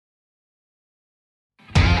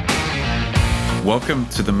Welcome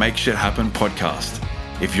to the Make Shit Happen podcast.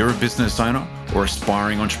 If you're a business owner or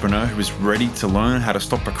aspiring entrepreneur who is ready to learn how to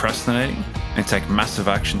stop procrastinating and take massive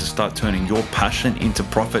action to start turning your passion into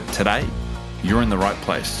profit today, you're in the right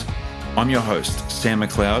place. I'm your host, Sam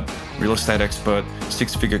McLeod, real estate expert,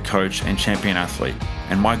 six-figure coach, and champion athlete.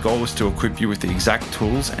 And my goal is to equip you with the exact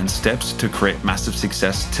tools and steps to create massive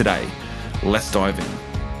success today. Let's dive in.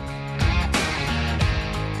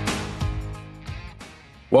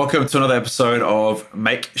 Welcome to another episode of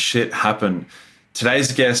Make Shit Happen.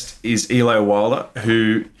 Today's guest is Wilde,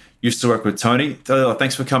 who used to work with Tony. Eli,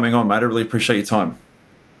 thanks for coming on, mate. I really appreciate your time.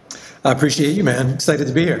 I appreciate you, man. Excited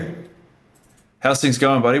to be here. How's things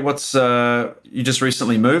going, buddy? You just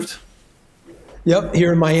recently moved? Yep,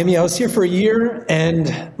 here in Miami. I was here for a year,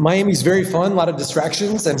 and Miami's very fun, a lot of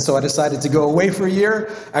distractions, and so I decided to go away for a year.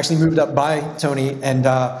 Actually moved up by Tony and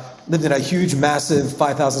lived in a huge, massive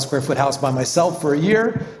 5,000 square foot house by myself for a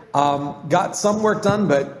year. Got some work done,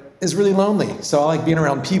 but is really lonely. So I like being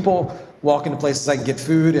around people, walking to places I can get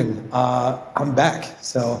food, and I'm back.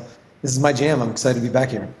 So this is my jam. I'm excited to be back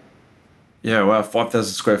here. Yeah, wow,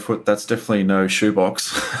 5,000 square foot, that's definitely no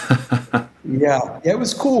shoebox. Yeah, it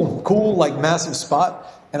was cool, like massive spot.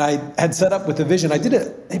 And I had set up with a vision. I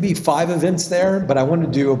did maybe 5 events there, but I wanted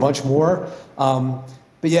to do a bunch more.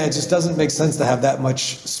 But yeah, it just doesn't make sense to have that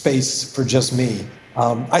much space for just me.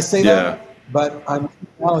 I say that, but I'm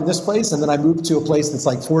now in this place, and then I moved to a place that's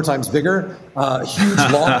like 4 times bigger, a huge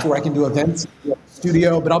loft where I can do events,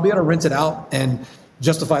 studio, but I'll be able to rent it out and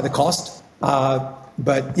justify the cost.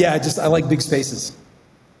 But yeah, I like big spaces.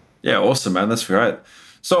 Yeah, awesome, man. That's great.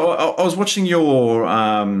 So I was watching your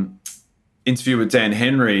interview with Dan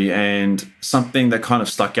Henry, and something that kind of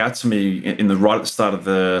stuck out to me right at the start of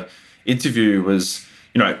the interview was,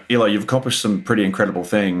 Eli, you've accomplished some pretty incredible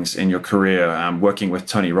things in your career, working with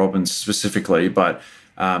Tony Robbins specifically, but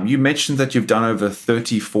you mentioned that you've done over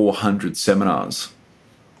 3,400 seminars.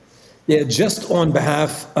 Yeah, just on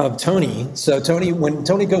behalf of Tony. So Tony, when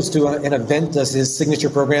Tony goes to an event, does his signature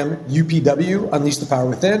program, UPW, Unleash the Power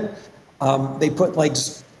Within, they put like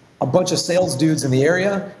just a bunch of sales dudes in the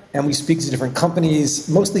area, and we speak to different companies,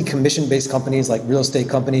 mostly commission-based companies like real estate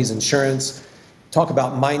companies, insurance, talk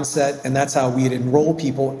about mindset, and that's how we'd enroll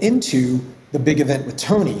people into the big event with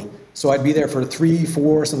Tony. So I'd be there for 3,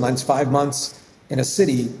 4, sometimes 5 months in a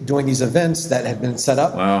city doing these events that had been set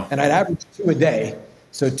up. Wow. And I'd average 2 a day.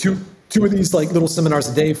 So two of these like little seminars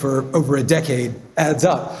a day for over a decade adds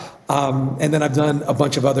up. And then I've done a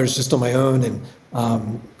bunch of others just on my own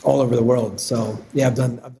and all over the world. So yeah, I've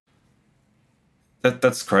done.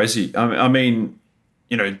 That's crazy. I mean,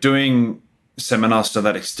 doing seminars to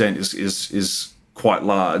that extent is quite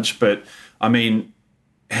large. But I mean,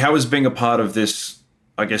 how has being a part of this,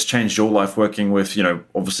 I guess, changed your life working with,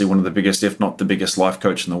 obviously one of the biggest, if not the biggest life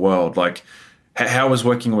coach in the world? Like, how was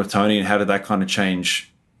working with Tony, and how did that kind of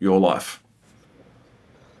change your life?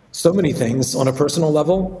 So many things on a personal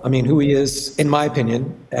level. I mean, who he is, in my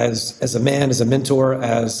opinion, as a man, as a mentor,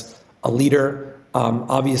 as a leader,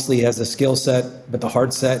 obviously has a skill set, but the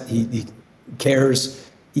heart set, he cares.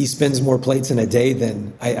 He spends more plates in a day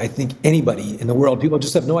than I think anybody in the world. People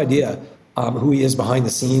just have no idea who he is behind the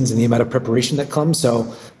scenes and the amount of preparation that comes.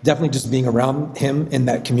 So definitely just being around him in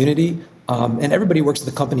that community. And everybody works at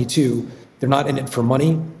the company too. They're not in it for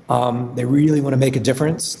money. They really want to make a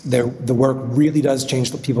difference. The work really does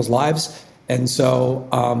change people's lives. And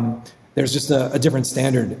so there's just a different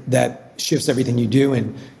standard that shifts everything you do.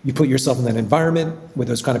 And you put yourself in that environment with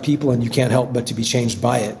those kind of people, and you can't help but to be changed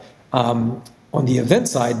by it. On the event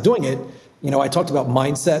side, doing it, I talked about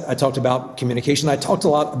mindset. I talked about communication. I talked a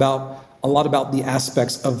lot about the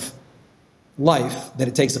aspects of life that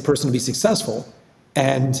it takes a person to be successful.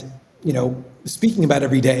 And, speaking about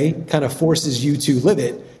every day kind of forces you to live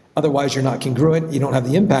it. Otherwise, you're not congruent. You don't have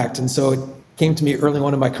the impact. And so it came to me early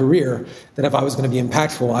on in my career that if I was going to be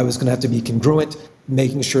impactful, I was going to have to be congruent,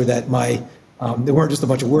 making sure that there weren't just a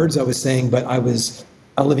bunch of words I was saying, but I was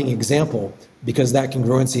a living example, because that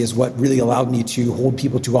congruency is what really allowed me to hold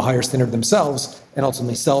people to a higher standard themselves and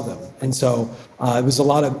ultimately sell them. And so it was a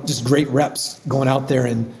lot of just great reps going out there.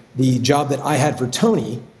 And the job that I had for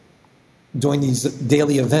Tony doing these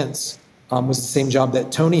daily events was the same job that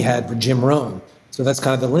Tony had for Jim Rohn. So that's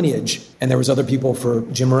kind of the lineage. And there was other people for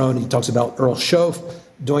Jim Rohn. He talks about Earl Schoaf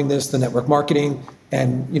doing this, the network marketing.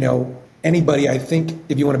 And, anybody, I think,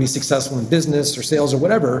 if you want to be successful in business or sales or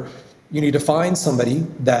whatever, you need to find somebody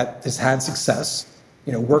that has had success,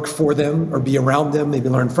 work for them or be around them, maybe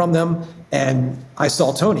learn from them. And I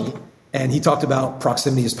saw Tony, and he talked about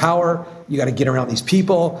proximity is power. You got to get around these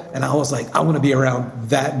people. And I was like, I want to be around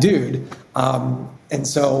that dude. And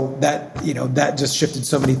so that just shifted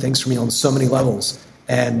so many things for me on so many levels.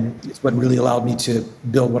 And it's what really allowed me to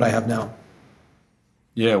build what I have now.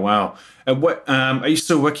 Yeah, wow. And what are you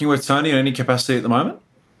still working with Tony in any capacity at the moment?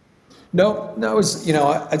 No,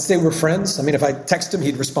 I'd say we're friends. I mean, if I text him,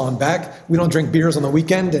 he'd respond back. We don't drink beers on the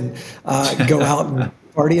weekend and go out and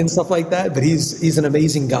party and stuff like that. But he's an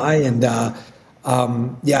amazing guy. And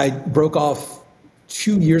I broke off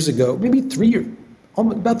 2 years ago, maybe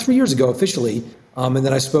about 3 years ago officially. And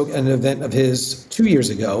then I spoke at an event of his 2 years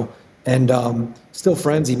ago. And still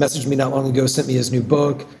friends. He messaged me not long ago, sent me his new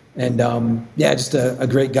book. And just a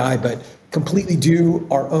great guy, but completely do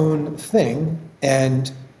our own thing.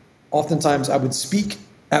 And oftentimes I would speak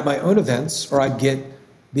at my own events, or I'd get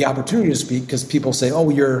the opportunity to speak because people say, oh,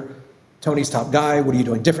 you're Tony's top guy. What are you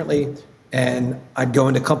doing differently? And I'd go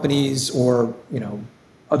into companies or,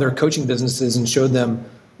 other coaching businesses and show them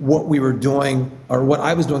what we were doing or what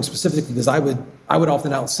I was doing specifically, because I would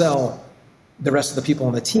often outsell the rest of the people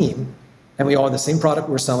on the team. And we all had the same product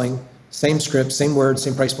we're selling, same script, same words,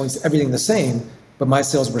 same price points, everything the same. But my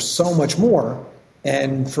sales were so much more.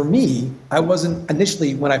 And for me, I wasn't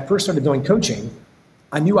initially, when I first started doing coaching,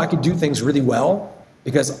 I knew I could do things really well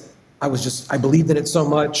because I believed in it so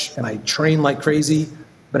much and I trained like crazy,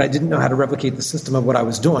 but I didn't know how to replicate the system of what I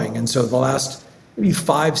was doing. And so the last maybe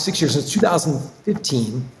 5-6 years, since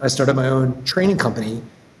 2015, I started my own training company,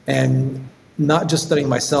 and not just studying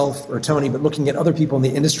myself or Tony, but looking at other people in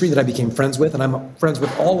the industry that I became friends with. And I'm friends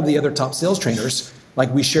with all of the other top sales trainers.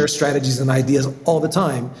 Like, we share strategies and ideas all the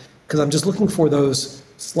time, because I'm just looking for those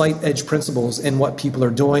slight edge principles in what people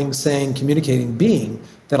are doing, saying, communicating, being,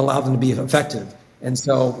 that allow them to be effective. And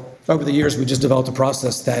so over the years, we just developed a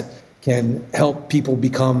process that can help people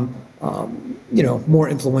become, more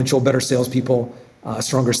influential, better salespeople,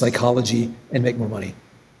 stronger psychology, and make more money.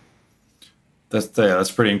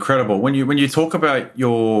 That's pretty incredible. When you talk about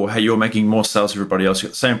how you're making more sales than everybody else, you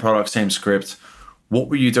got the same product, same script, what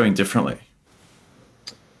were you doing differently?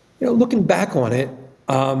 Looking back on it,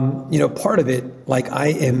 part of it, like, I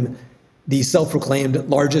am the self-proclaimed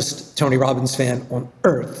largest Tony Robbins fan on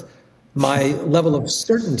earth. My level of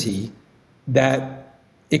certainty that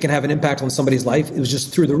it can have an impact on somebody's life, it was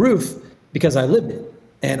just through the roof because I lived it.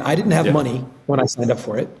 And I didn't have money when I signed up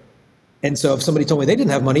for it. And so if somebody told me they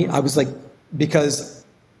didn't have money, I was like, because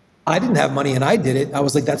I didn't have money and I did it, I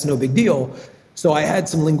was like, that's no big deal. So I had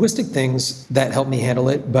some linguistic things that helped me handle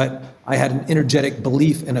it, but I had an energetic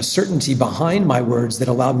belief and a certainty behind my words that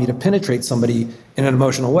allowed me to penetrate somebody in an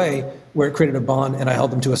emotional way, where it created a bond and I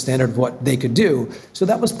held them to a standard of what they could do. So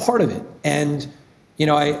that was part of it. And,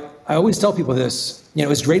 I always tell people this,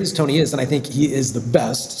 as great as Tony is, and I think he is the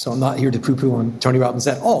best, so I'm not here to poo-poo on Tony Robbins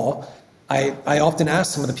at all. I often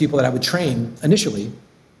ask some of the people that I would train initially,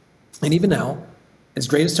 and even now, as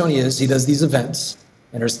great as Tony is, he does these events,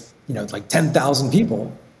 and there's, like 10,000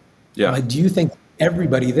 people. Yeah. I'm like, do you think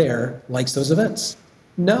everybody there likes those events?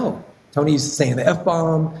 No. Tony's saying the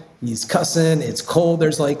F-bomb, he's cussing, it's cold,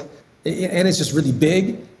 and it's just really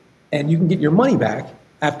big, and you can get your money back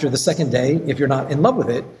after the second day if you're not in love with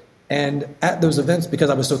it. And at those events, because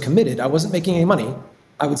I was so committed, I wasn't making any money.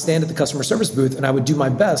 I would stand at the customer service booth and I would do my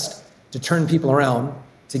best to turn people around,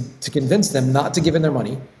 to convince them not to give in their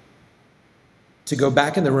money, to go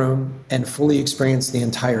back in the room and fully experience the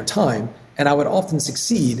entire time. And I would often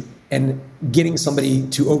succeed in getting somebody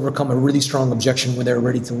to overcome a really strong objection when they were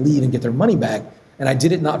ready to leave and get their money back. And I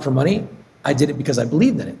did it not for money. I did it because I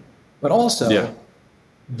believed in it. But also,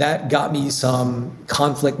 that got me some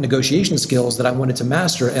conflict negotiation skills that I wanted to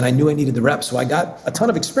master, and I knew I needed the reps. So I got a ton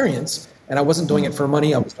of experience, and I wasn't doing it for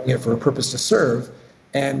money. I was doing it for a purpose to serve.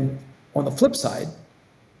 And on the flip side,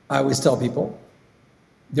 I always tell people,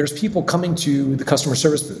 there's people coming to the customer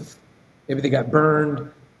service booth. Maybe they got burned,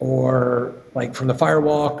 or like from the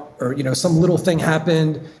firewalk, or some little thing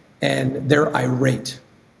happened, and they're irate.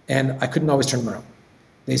 And I couldn't always turn them around.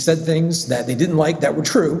 They said things that they didn't like that were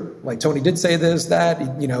true. Like, Tony did say this, that,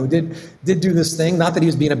 did do this thing. Not that he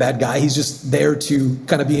was being a bad guy. He's just there to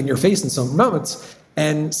kind of be in your face in some moments.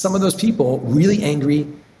 And some of those people, really angry,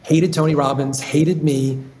 hated Tony Robbins, hated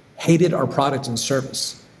me, hated our product and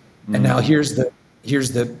service. And now here's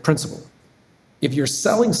the principle. If you're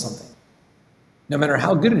selling something, no matter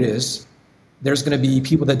how good it is, there's going to be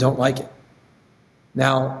people that don't like it.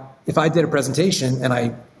 Now, if I did a presentation and I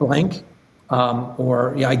blank,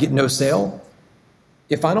 or I get no sale,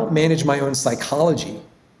 if I don't manage my own psychology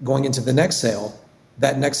going into the next sale,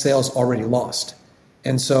 that next sale is already lost.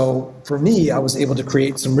 And so for me, I was able to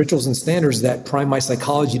create some rituals and standards that prime my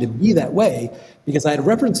psychology to be that way, because I had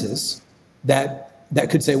references that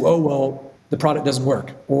could say, oh, well, the product doesn't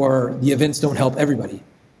work, or the events don't help everybody.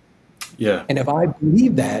 Yeah. And if I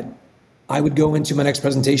believed that, I would go into my next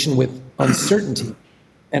presentation with uncertainty.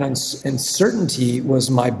 And uncertainty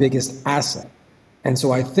was my biggest asset. And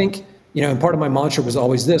so I think, and part of my mantra was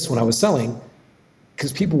always this when I was selling,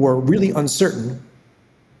 because people were really uncertain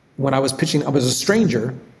when I was pitching. I was a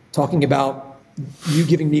stranger talking about you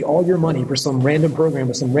giving me all your money for some random program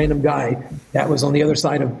with some random guy that was on the other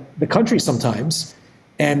side of the country sometimes.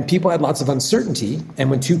 And people had lots of uncertainty.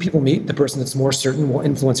 And when two people meet, the person that's more certain will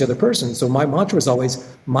influence the other person. So my mantra was always,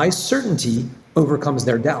 my certainty overcomes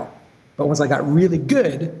their doubt. But once I got really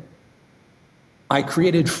good, I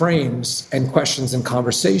created frames and questions and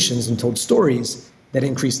conversations and told stories that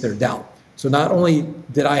increased their doubt. So not only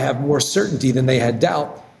did I have more certainty than they had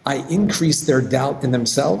doubt, I increased their doubt in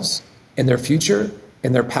themselves, in their future,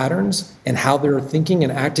 in their patterns, and how they're thinking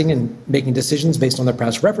and acting and making decisions based on their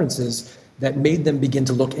past references that made them begin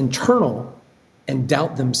to look internal and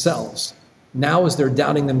doubt themselves. Now, as they're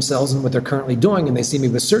doubting themselves and what they're currently doing, and they see me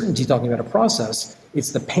with certainty talking about a process,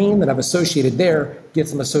 it's the pain that I've associated there gets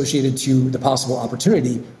them associated to the possible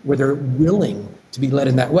opportunity where they're willing to be led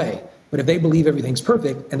in that way. But if they believe everything's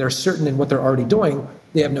perfect and they're certain in what they're already doing,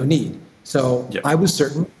 they have no need. So I was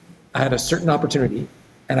certain, I had a certain opportunity,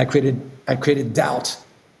 and I created doubt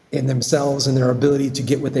in themselves and their ability to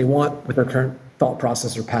get what they want with their current thought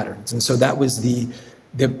process or patterns. And so that was the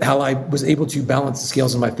how I was able to balance the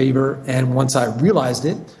scales in my favor. And once I realized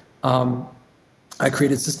it, I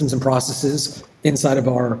created systems and processes inside of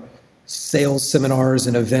our sales seminars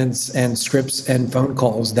and events and scripts and phone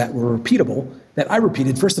calls that were repeatable, that I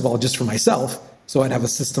repeated, first of all, just for myself. So I'd have a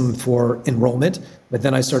system for enrollment, but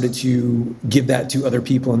then I started to give that to other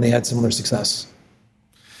people and they had similar success.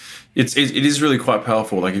 It is really quite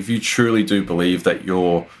powerful. Like if you truly do believe that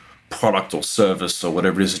your product or service or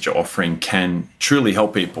whatever it is that you're offering can truly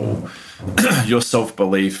help people, your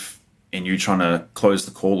self-belief in you trying to close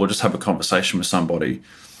the call or just have a conversation with somebody,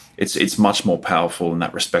 it's much more powerful in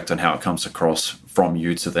that respect on how it comes across from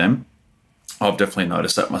you to them. I've definitely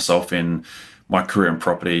noticed that myself in my career in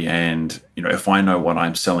property, and if I know what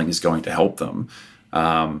I'm selling is going to help them,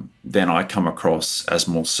 then I come across as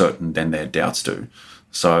more certain than their doubts do.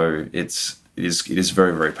 So it is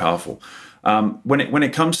very, very powerful. When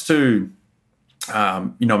it comes to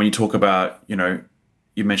when you talk about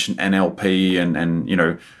you mentioned NLP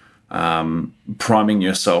and priming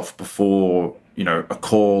yourself before a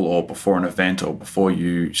call or before an event or before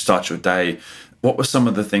you start your day, what were some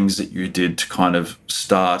of the things that you did to kind of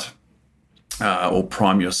start or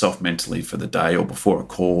prime yourself mentally for the day or before a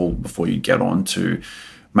call, before you get on, to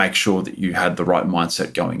make sure that you had the right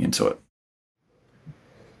mindset going into it?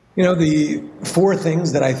 The four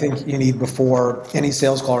things that I think you need before any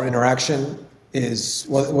sales call or interaction is,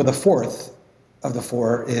 the fourth of the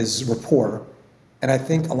four is rapport. And I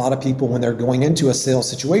think a lot of people, when they're going into a sales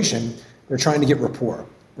situation, they're trying to get rapport,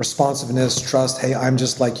 responsiveness, trust. Hey, I'm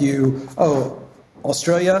just like you. Oh,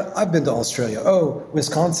 Australia, I've been to Australia. Oh,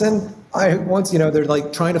 Wisconsin, they're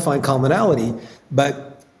like trying to find commonality,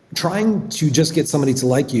 but trying to just get somebody to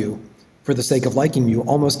like you for the sake of liking you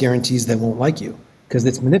almost guarantees they won't like you, because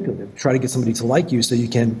it's manipulative. Try to get somebody to like you so you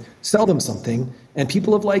can sell them something. And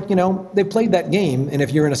people have they played that game. And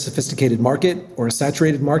if you're in a sophisticated market or a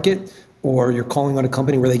saturated market, or you're calling on a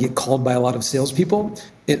company where they get called by a lot of salespeople,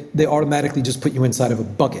 they automatically just put you inside of a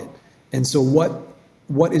bucket. And so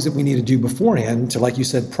what is it we need to do beforehand to, like you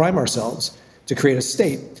said, prime ourselves to create a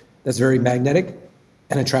state that's very magnetic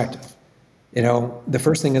and attractive? The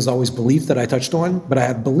first thing is always belief that I touched on, but I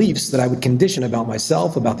have beliefs that I would condition about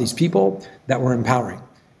myself, about these people, that were empowering.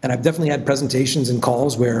 And I've definitely had presentations and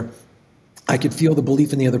calls where I could feel the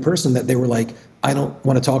belief in the other person that they were like, I don't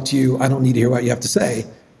want to talk to you. I don't need to hear what you have to say.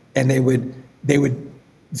 And they would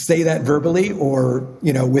say that verbally or,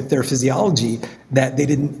 with their physiology, that they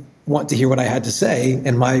didn't want to hear what I had to say.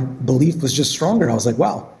 And my belief was just stronger. I was like,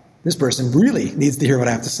 wow, this person really needs to hear what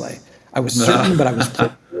I have to say. I was certain, but I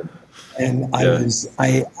was and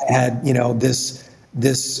I had,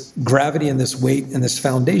 this gravity and this weight and this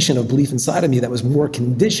foundation of belief inside of me that was more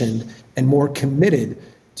conditioned and more committed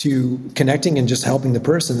to connecting and just helping the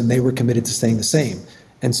person, and they were committed to staying the same.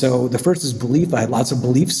 And so the first is belief. I had lots of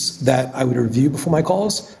beliefs that I would review before my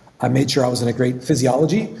calls. I made sure I was in a great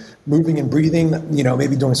physiology, moving and breathing,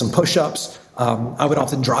 maybe doing some push-ups. I would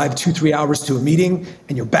often drive 2-3 hours to a meeting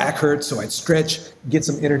and your back hurts. So I'd stretch, get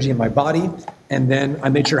some energy in my body. And then I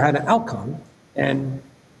made sure I had an outcome. And,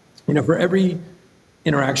 for every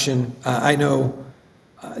interaction, I know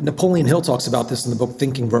Napoleon Hill talks about this in the book,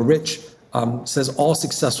 Think and Grow Rich, says all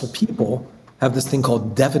successful people have this thing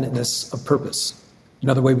called definiteness of purpose.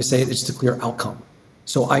 Another way we say it is to clear outcome.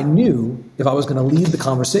 So I knew if I was going to lead the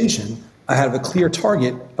conversation, I have a clear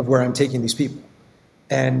target of where I'm taking these people.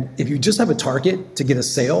 And if you just have a target to get a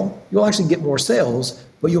sale, you'll actually get more sales,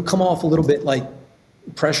 but you'll come off a little bit like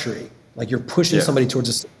pressury, like you're pushing somebody towards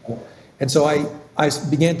a sale. And so I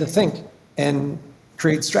began to think and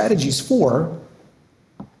create strategies for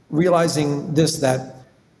realizing this, that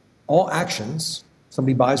all actions,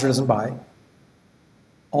 somebody buys or doesn't buy,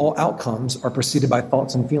 all outcomes are preceded by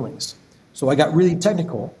thoughts and feelings. So I got really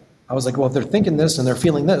technical. I was like, well, if they're thinking this and they're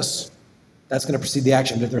feeling this, that's going to precede the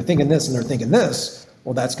action. If they're thinking this and they're thinking this,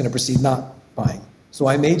 well, that's going to precede not buying. So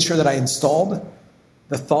I made sure that I installed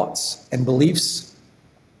the thoughts and beliefs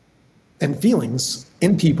and feelings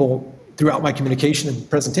in people throughout my communication and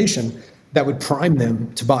presentation that would prime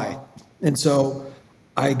them to buy. And so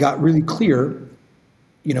I got really clear,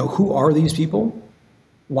 who are these people?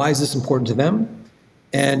 Why is this important to them?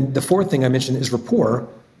 And the fourth thing I mentioned is rapport,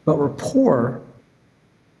 but rapport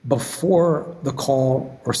before the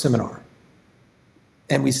call or seminar.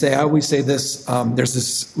 And I always say this, there's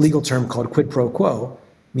this legal term called quid pro quo.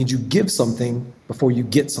 It means you give something before you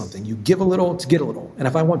get something. You give a little to get a little. And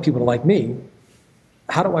if I want people to like me,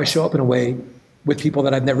 how do I show up in a way with people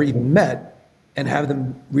that I've never even met and have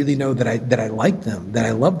them really know that I like them, that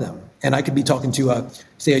I love them? And I could be talking to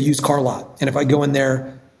say a used car lot. And if I go in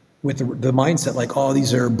there with the mindset like, oh,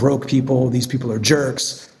 these are broke people, these people are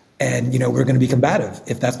jerks, and we're going to be combative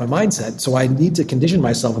if that's my mindset. So I need to condition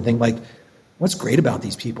myself and think like, what's great about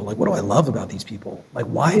these people? Like, what do I love about these people? Like,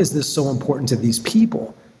 why is this so important to these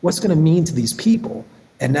people? What's going to mean to these people?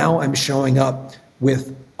 And now I'm showing up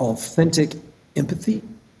with authentic empathy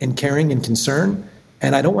and caring and concern.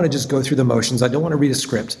 And I don't want to just go through the motions. I don't want to read a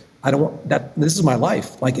script. I don't want that. This is my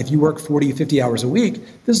life. Like if you work 40, 50 hours a week,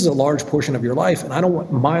 this is a large portion of your life. And I don't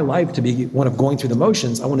want my life to be one of going through the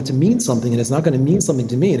motions. I want it to mean something, and it's not going to mean something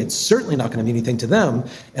to me. And it's certainly not going to mean anything to them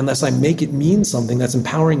unless I make it mean something that's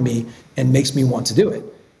empowering me and makes me want to do it.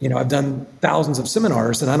 I've done thousands of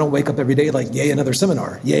seminars, and I don't wake up every day like, yay, another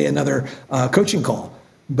seminar, yay, another coaching call.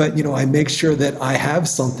 But, I make sure that I have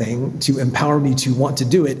something to empower me to want to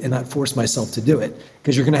do it and not force myself to do it.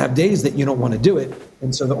 Because you're going to have days that you don't want to do it.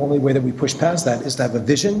 And so the only way that we push past that is to have a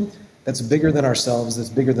vision that's bigger than ourselves, that's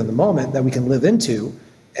bigger than the moment, that we can live into.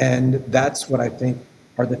 And that's what I think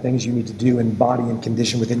are the things you need to do, embody and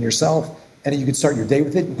condition within yourself. And you could start your day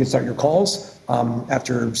with it. You could start your calls.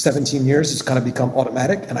 After 17 years, it's kind of become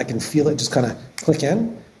automatic, and I can feel it just kind of click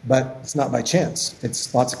in. But it's not by chance.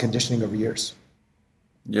 It's lots of conditioning over years.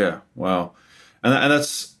 Yeah, wow. And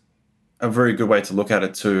that's a very good way to look at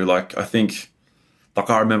it too. Like, I think,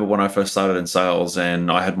 I remember when I first started in sales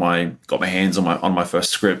and I had got my hands on my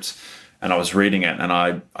first script and I was reading it and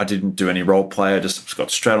I didn't do any role play. I just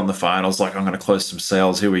got straight on the phone. I was like, I'm going to close some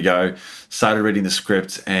sales. Here we go. Started reading the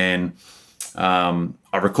script and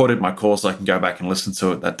I recorded my call so I can go back and listen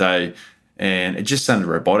to it that day. And it just sounded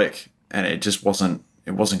robotic and it just wasn't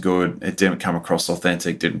good. It didn't come across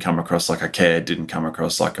authentic, didn't come across like I cared, didn't come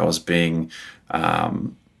across like I was being,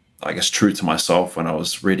 true to myself when I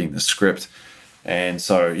was reading the script. And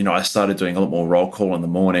so, I started doing a lot more roll call in the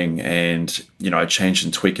morning and, I changed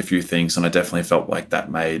and tweaked a few things. And I definitely felt like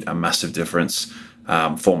that made a massive difference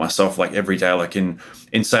for myself. Like every day, like in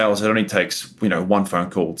sales, it only takes, one phone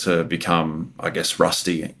call to become,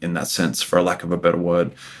 rusty in that sense, for a lack of a better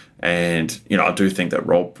word. And, I do think that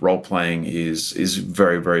role playing is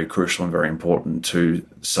very, very crucial and very important to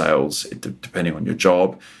sales, depending on your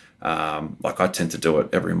job. I tend to do it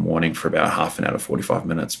every morning for about half an hour to 45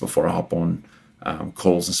 minutes before I hop on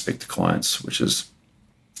calls and speak to clients, which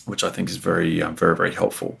I think is very, very, very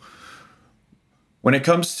helpful. When it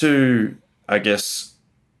comes to,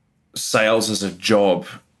 sales as a job,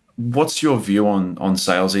 what's your view on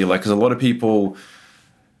sales? Because a lot of people,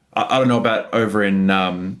 I don't know about over in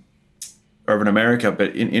America,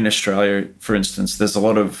 but in Australia, for instance, there's a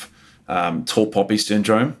lot of tall poppy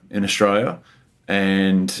syndrome in Australia.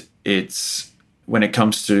 And it's when it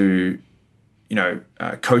comes to,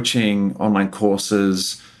 coaching, online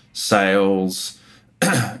courses, sales,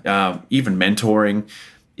 even mentoring,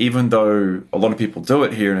 even though a lot of people do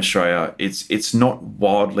it here in Australia, it's not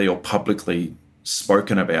widely or publicly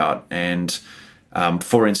spoken about. And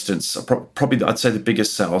for instance, probably I'd say the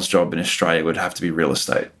biggest sales job in Australia would have to be real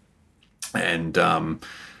estate. And, I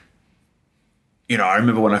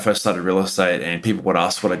remember when I first started real estate and people would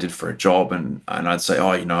ask what I did for a job and I'd say,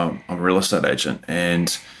 I'm a real estate agent.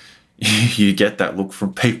 And you get that look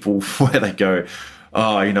from people where they go,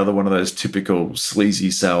 they're one of those typical sleazy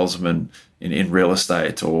salesmen in real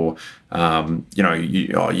estate, or,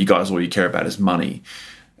 you guys, all you care about is money.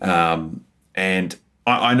 And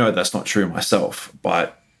I know that's not true myself,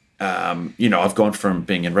 but I've gone from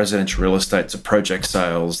being in residential real estate to project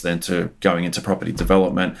sales, then to going into property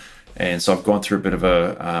development. And so I've gone through a bit of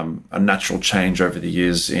a natural change over the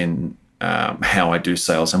years in how I do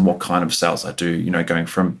sales and what kind of sales I do. Going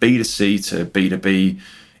from B2C to B2B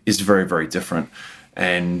is very, very different.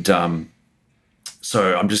 And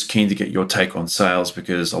so I'm just keen to get your take on sales,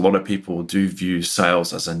 because a lot of people do view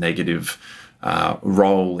sales as a negative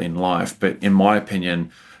role in life. But in my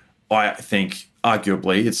opinion, I think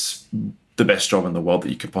arguably it's the best job in the world that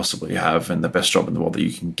you could possibly have, and the best job in the world that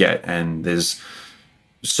you can get. And there's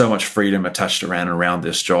so much freedom attached around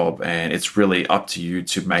this job, and it's really up to you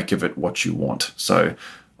to make of it what you want. So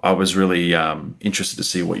I was really interested to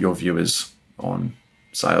see what your view is on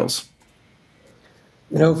sales.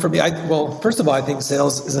 For me, first of all, I think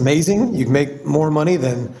sales is amazing. You can make more money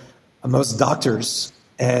than most doctors,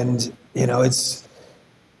 and it's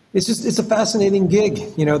a fascinating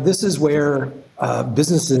gig. This is where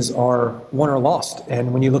businesses are won or lost.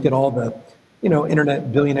 And when you look at all the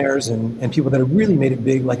internet billionaires and people that have really made it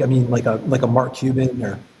big, like a Mark Cuban,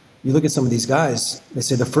 or you look at some of these guys, they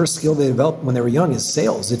say the first skill they developed when they were young is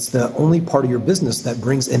sales. It's the only part of your business that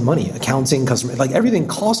brings in money, accounting, customer, like everything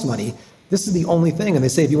costs money. This is the only thing. And they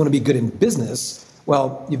say, if you want to be good in business,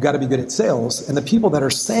 well, you've got to be good at sales. And the people that are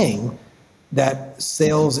saying that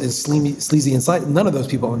sales is sleazy inside, none of those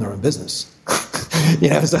people own their own business.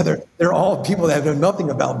 So they're all people that know nothing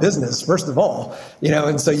about business, first of all,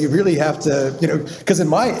 and so you really have to, because in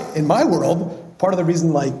my world, part of the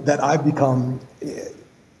reason that I've become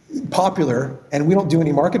popular, and we don't do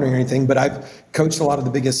any marketing or anything, but I've coached a lot of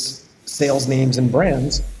the biggest sales names and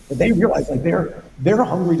brands, that they realize they're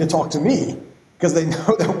hungry to talk to me, because they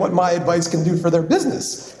know that what my advice can do for their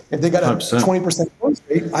business. If they got a 20% close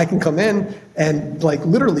rate, I can come in and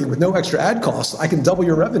literally with no extra ad costs, I can double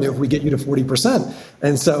your revenue if we get you to 40%.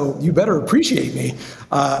 And so you better appreciate me.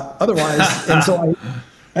 Otherwise, and so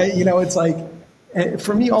it's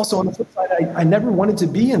for me also on the flip side, I never wanted to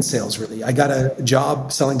be in sales really. I got a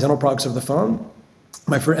job selling dental products over the phone.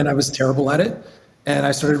 And I was terrible at it. And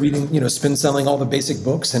I started reading, spin selling, all the basic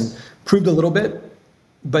books, and proved a little bit.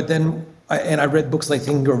 But then, I read books like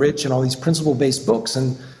Think and Grow Rich and all these principle-based books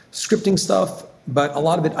and scripting stuff, but a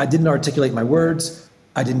lot of it, I didn't articulate my words.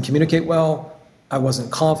 I didn't communicate well. I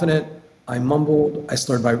wasn't confident. I mumbled. I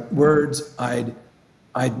slurred my words. I'd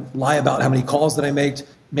lie about how many calls that I made,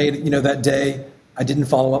 that day. I didn't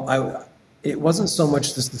follow up. It wasn't so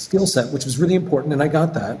much just the skill set, which was really important, and I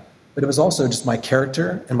got that, but it was also just my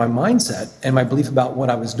character and my mindset and my belief about what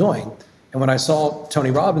I was doing. And when I saw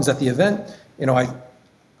Tony Robbins at the event,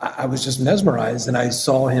 I was just mesmerized, and I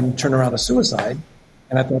saw him turn around a suicide.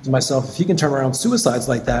 And I thought to myself, if he can turn around suicides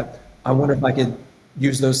like that, I wonder if I could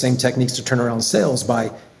use those same techniques to turn around sales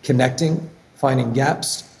by connecting, finding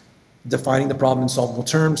gaps, defining the problem in solvable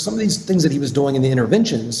terms. Some of these things that he was doing in the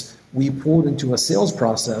interventions, we pulled into a sales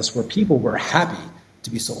process where people were happy to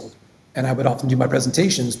be sold. And I would often do my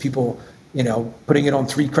presentations, people, putting it on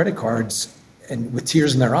 3 credit cards and with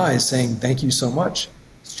tears in their eyes saying, thank you so much.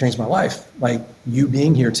 It's changed my life. Like, you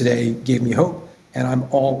being here today gave me hope. And I'm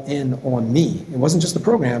all in on me. It wasn't just the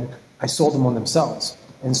program, I sold them on themselves.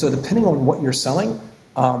 And so depending on what you're selling,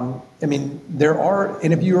 and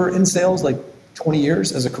if you're in sales 20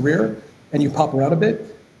 years as a career and you pop around a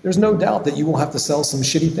bit, there's no doubt that you will have to sell some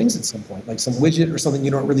shitty things at some point, like some widget or something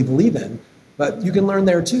you don't really believe in. But you can learn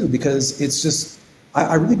there too, because it's just,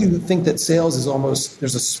 I really do think that sales is almost,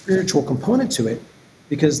 there's a spiritual component to it,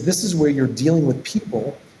 because this is where you're dealing with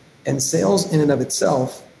people, and sales in and of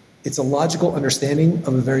itself, it's a logical understanding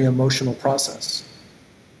of a very emotional process.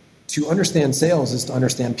 To understand sales is to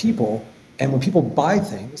understand people. And when people buy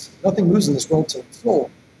things, nothing moves in this world till it's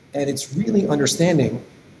sold. And it's really understanding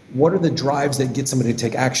what are the drives that get somebody to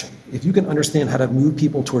take action. If you can understand how to move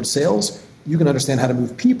people towards sales, you can understand how to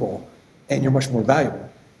move people, and you're much more valuable.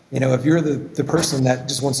 If you're the person that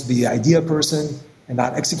just wants to be the idea person and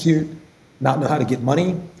not execute, not know how to get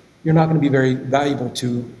money, you're not going to be very valuable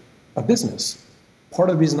to a business. Part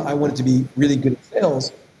of the reason I wanted to be really good at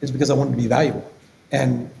sales is because I wanted to be valuable.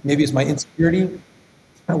 And maybe it's my insecurity.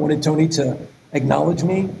 I wanted Tony to acknowledge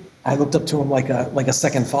me. I looked up to him like a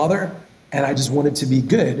second father, and I just wanted to be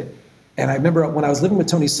good. And I remember when I was living with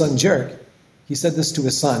Tony's son, Jarek, he said this to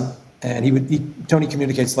his son, and Tony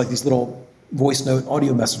communicates like these little voice note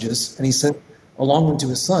audio messages, and he sent a long one to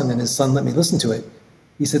his son, and his son let me listen to it.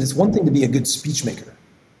 He said, it's one thing to be a good speech maker,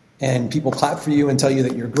 and people clap for you and tell you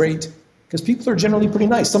that you're great, because people are generally pretty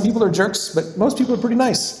nice. Some people are jerks, but most people are pretty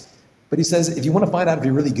nice. But he says, if you want to find out if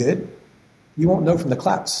you're really good, you won't know from the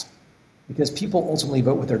claps, because people ultimately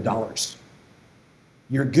vote with their dollars.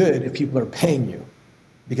 You're good if people are paying you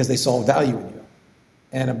because they saw value in you.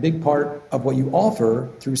 And a big part of what you offer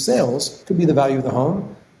through sales could be the value of the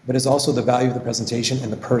home, but it's also the value of the presentation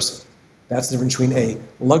and the person. That's the difference between a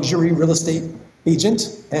luxury real estate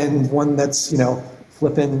agent and one that's,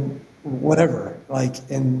 flipping whatever, like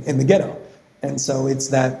in the ghetto. And so it's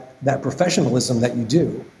that professionalism that you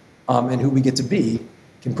do and who we get to be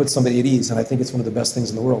can put somebody at ease. And I think it's one of the best things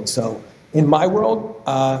in the world. So in my world,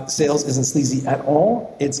 sales isn't sleazy at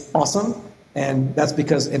all. It's awesome. And that's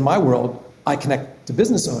because in my world, I connect to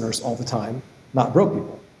business owners all the time, not broke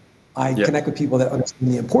people. I connect with people that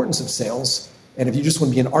understand the importance of sales. And if you just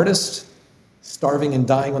want to be an artist, starving and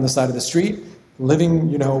dying on the side of the street,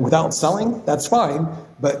 living, without selling, that's fine.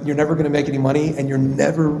 But you're never going to make any money. And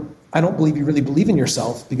I don't believe you really believe in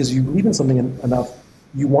yourself, because you believe in something enough.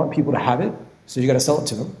 You want people to have it. So you got to sell it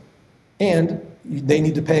to them. And they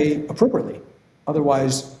need to pay appropriately.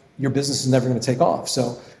 Otherwise, your business is never going to take off.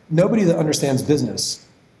 So nobody that understands business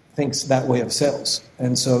thinks that way of sales.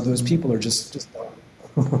 And so those people are just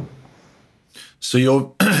dumb. So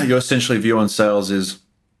your essentially view on sales is,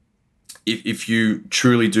 if you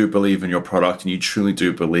truly do believe in your product and you truly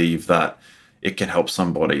do believe that it can help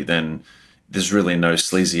somebody, then there's really no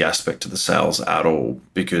sleazy aspect to the sales at all,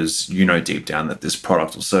 because deep down that this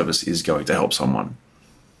product or service is going to help someone.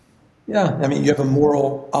 Yeah, you have a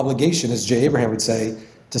moral obligation, as Jay Abraham would say,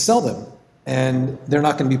 to sell them. And they're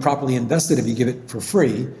not going to be properly invested if you give it for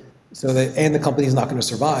free. And the company is not going to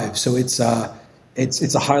survive. So it's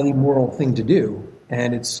a highly moral thing to do.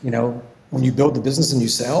 And it's, when you build the business and you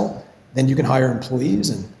sell, then you can hire employees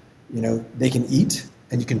and, they can eat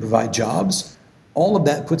and you can provide jobs. All of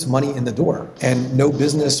that puts money in the door, and no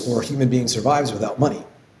business or human being survives without money.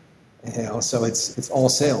 So it's all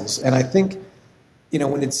sales. And I think,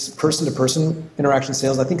 when it's person to person interaction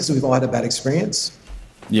sales, I think because we've all had a bad experience.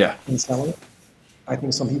 Yeah. In selling. I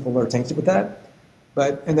think some people are tainted with that.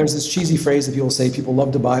 And there's this cheesy phrase that people say, people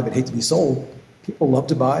love to buy but hate to be sold. People love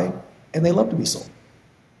to buy and they love to be sold.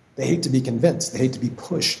 They hate to be convinced. They hate to be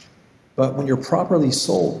pushed. But when you're properly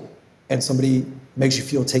sold and somebody makes you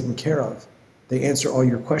feel taken care of, they answer all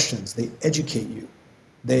your questions, they educate you,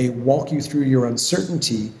 they walk you through your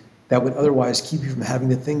uncertainty that would otherwise keep you from having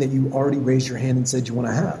the thing that you already raised your hand and said you want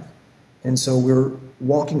to have. And so we're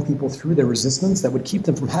walking people through their resistance that would keep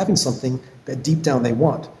them from having something that deep down they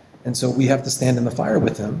want. And so we have to stand in the fire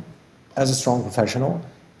with them as a strong professional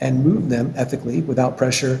and move them ethically without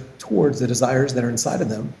pressure towards the desires that are inside of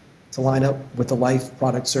them to line up with the life,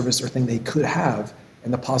 product, service, or thing they could have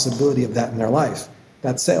and the possibility of that in their life.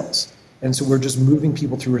 That's sales. And so we're just moving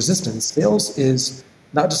people through resistance. Sales is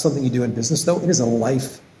not just something you do in business, though. It is a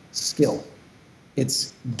life skill.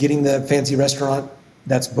 It's getting the fancy restaurant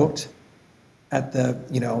that's booked at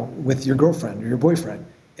with your girlfriend or your boyfriend.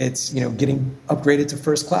 It's, getting upgraded to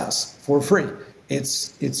first class for free.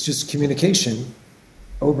 It's just communication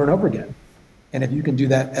over and over again. And if you can do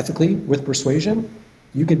that ethically with persuasion,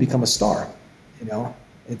 you can become a star.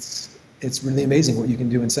 It's really amazing what you can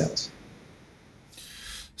do in sales.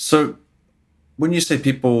 So when you say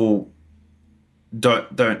people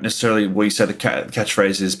don't necessarily, we say the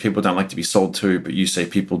catchphrase is people don't like to be sold to, but you say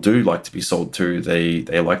people do like to be sold to. They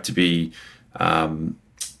like to be,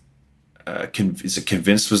 is it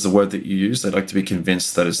convinced was the word that you used? They like to be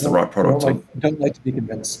convinced that it's the right product. Don't like to be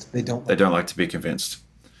convinced. They don't like to be convinced.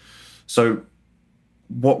 So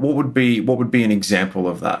what would be an example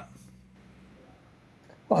of that?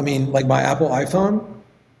 Well, like my Apple iPhone,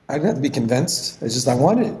 I didn't have to be convinced. It's just I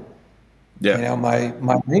wanted it. Yeah.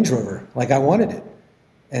 My Range Rover, I wanted it.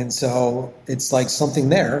 And so it's like something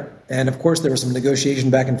there. And of course, there was some negotiation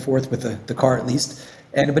back and forth with the car at least.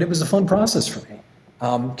 But it was a fun process for me.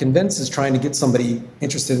 Convince is trying to get somebody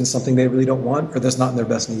interested in something they really don't want or that's not in their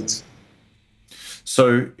best needs.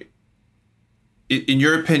 So in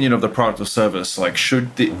your opinion of the product or service,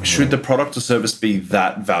 should the product or service be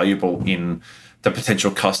that valuable in the potential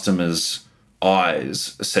customer's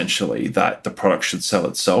eyes, essentially, that the product should sell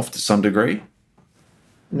itself to some degree?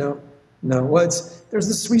 No. Well, there's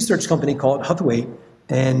this research company called Hathaway,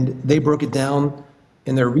 and they broke it down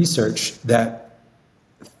in their research that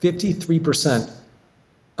 53%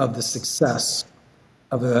 of the success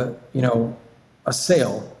of a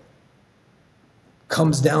sale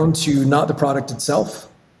comes down to not the product itself,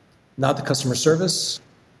 not the customer service,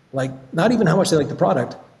 not even how much they like the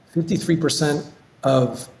product. 53%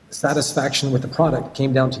 of satisfaction with the product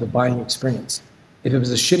came down to the buying experience. If it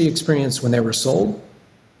was a shitty experience when they were sold,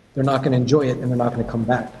 they're not going to enjoy it and they're not going to come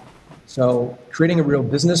back. So creating a real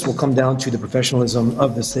business will come down to the professionalism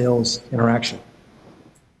of the sales interaction.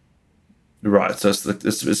 Right. So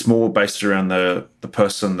it's more based around the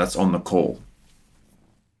person that's on the call.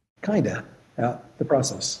 Kinda. Yeah. The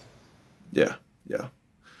process. Yeah.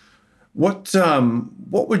 What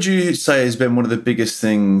would you say has been one of the biggest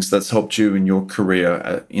things that's helped you in your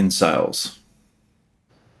career in sales?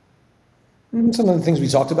 Some of the things we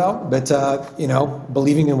talked about, but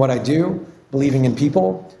believing in what I do, believing in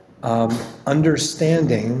people,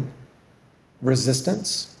 understanding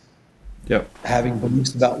resistance, Yep. having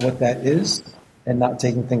beliefs about what that is, and not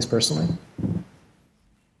taking things personally.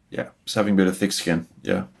 Yeah, just having a bit of thick skin.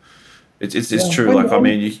 Yeah, it's Yeah. true. Like, I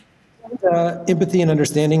mean, you, Empathy and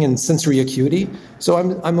understanding and sensory acuity. So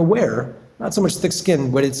I'm aware, not so much thick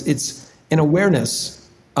skin, but it's an awareness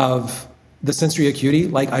of the sensory acuity.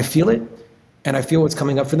 Like I feel it, and I feel what's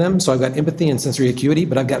coming up for them. So I've got empathy and sensory acuity,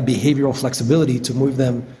 but I've got behavioral flexibility to move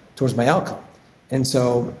them towards my outcome. And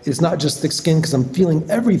so it's not just thick skin because I'm feeling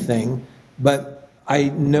everything, but I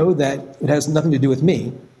know that it has nothing to do with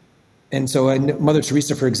me. And so Mother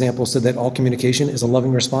Teresa, for example, said that all communication is a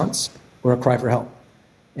loving response or a cry for help.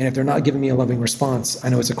 And if they're not giving me a loving response, I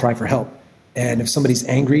know it's a cry for help. And if somebody's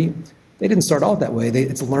angry, they didn't start out that way.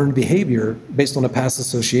 It's learned behavior based on a past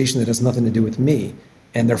association that has nothing to do with me.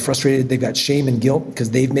 And they're frustrated. They've got shame and guilt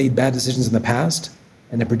because they've made bad decisions in the past,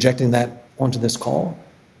 and they're projecting that onto this call.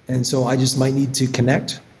 And so I just might need to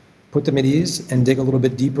connect, put them at ease, and dig a little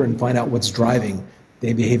bit deeper and find out what's driving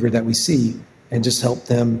the behavior that we see, and just help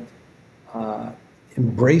them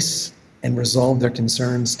embrace and resolve their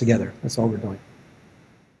concerns together. That's all we're doing.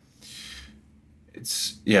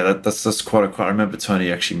 That's quite a quote. I remember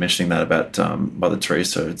Tony actually mentioning that about Mother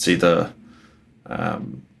Teresa. It's either a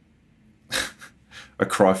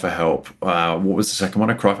cry for help. What was the second one?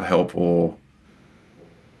 A cry for help, or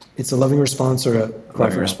it's a loving response or a cry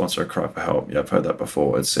for response or a cry for help. Yeah, I've heard that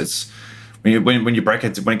before. It's when you break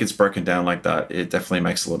it, when it gets broken down like that, it definitely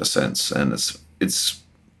makes a lot of sense, and it's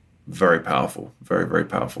very powerful, very, very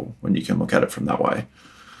powerful when you can look at it from that way.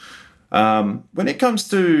 When it comes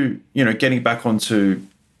to, getting back onto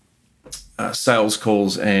sales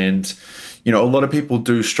calls, and, a lot of people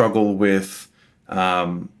do struggle with,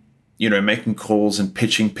 making calls and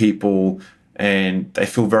pitching people, and they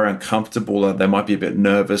feel very uncomfortable. They might be a bit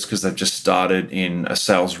nervous because they've just started in a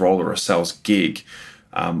sales role or a sales gig.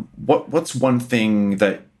 What's one thing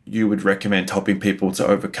that you would recommend helping people to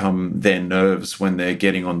overcome their nerves when they're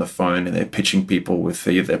getting on the phone and they're pitching people with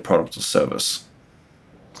their product or service?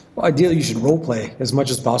 Well, ideally, you should role play as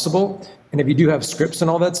much as possible. And if you do have scripts and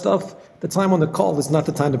all that stuff, the time on the call is not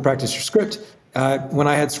the time to practice your script. When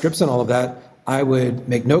I had scripts and all of that, I would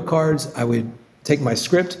make note cards. I would take my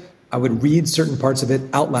script. I would read certain parts of it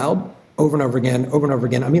out loud over and over again, over and over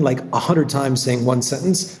again. I mean, like 100 times saying one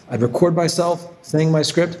sentence. I'd record myself saying my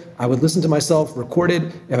script. I would listen to myself, record it.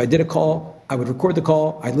 If I did a call, I would record the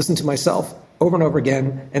call. I'd listen to myself over and over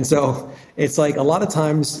again. And so it's like a lot of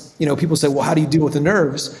times, people say, well, how do you deal with the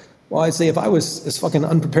nerves? Well, I'd say if I was as fucking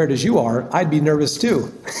unprepared as you are, I'd be nervous too.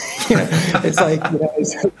 It's like,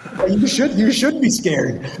 you should be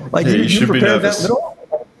scared. Like you should be nervous.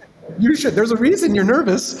 You should. There's a reason you're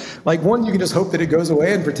nervous. Like one, you can just hope that it goes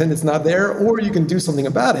away and pretend it's not there, or you can do something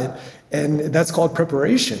about it. And that's called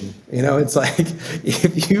preparation. It's like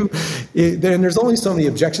then there's only so many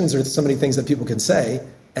objections or so many things that people can say,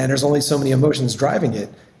 and there's only so many emotions driving it.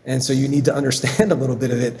 And so you need to understand a little bit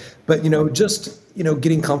of it. But,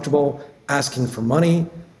 getting comfortable, asking for money,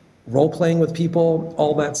 role-playing with people,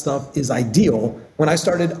 all that stuff is ideal. When I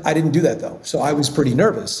started, I didn't do that, though. So I was pretty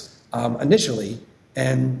nervous initially.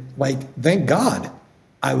 And, thank God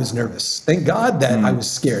I was nervous. Thank God that I was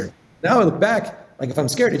scared. Now I look back, if I'm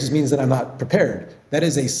scared, it just means that I'm not prepared. That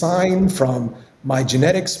is a sign from my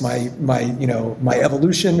genetics, my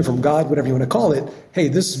evolution, from God, whatever you want to call it. Hey,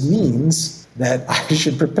 this means that I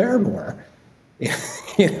should prepare more.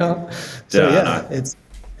 So it's.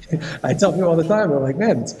 I tell people all the time, I'm like,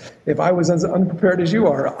 man, if I was as unprepared as you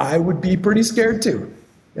are, I would be pretty scared too.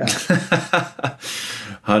 Yeah.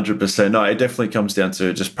 100%. No, it definitely comes down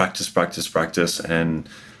to just practice. And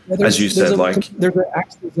as you said, there's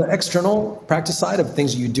an external practice side of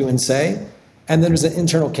things you do and say, and then there's an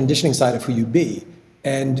internal conditioning side of who you be.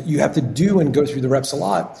 And you have to do and go through the reps a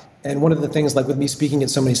lot. And one of the things, like with me speaking at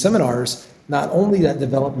so many seminars, not only that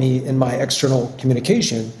developed me in my external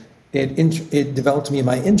communication, it developed me in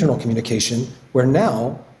my internal communication, where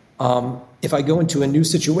now, if I go into a new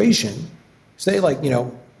situation, say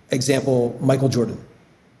example, Michael Jordan,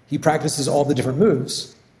 he practices all the different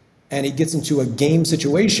moves, and he gets into a game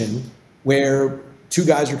situation where two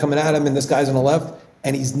guys are coming at him and this guy's on the left,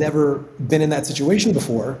 and he's never been in that situation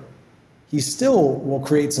before. He still will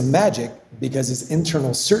create some magic because his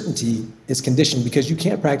internal certainty is conditioned, because you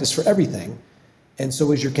can't practice for everything. And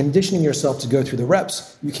so as you're conditioning yourself to go through the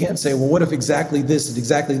reps, you can't say, well, what if exactly this at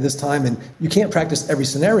exactly this time? And you can't practice every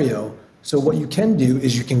scenario, So what you can do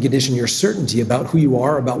is you can condition your certainty about who you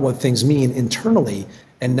are, about what things mean internally,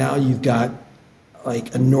 and now you've got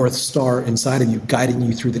like a North Star inside of you guiding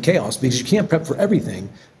you through the chaos, because you can't prep for everything.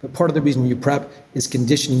 But part of the reason you prep is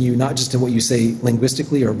conditioning you not just in what you say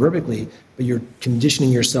linguistically or verbally, but you're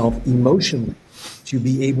conditioning yourself emotionally to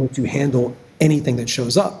be able to handle anything that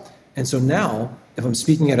shows up. And so now, if I'm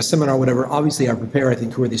speaking at a seminar or whatever, obviously I prepare, I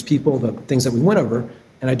think, who are these people, the things that we went over,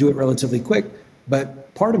 and I do it relatively quick.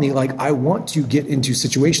 But part of me, like, I want to get into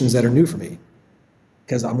situations that are new for me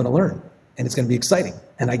because I'm going to learn. And it's going to be exciting,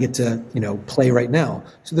 and I get to, play right now.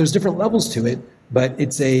 So there's different levels to it, but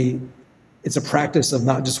it's a practice of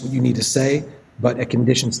not just what you need to say, but a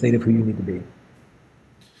conditioned state of who you need to be.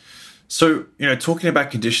 So, talking about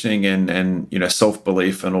conditioning and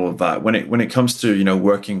self-belief and all of that, when it comes to,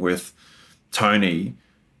 working with Tony,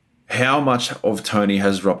 how much of Tony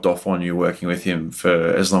has rubbed off on you working with him for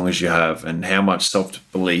as long as you have, and how much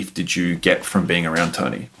self-belief did you get from being around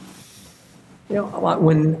Tony? A lot.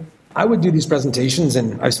 When I would do these presentations,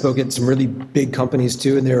 and I spoke at some really big companies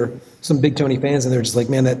too, and there are some big Tony fans, and they're just like,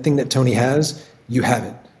 man, that thing that Tony has, you have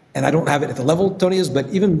it. And I don't have it at the level Tony is, but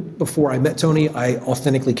even before I met Tony, I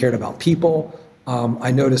authentically cared about people.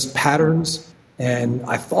 I noticed patterns, and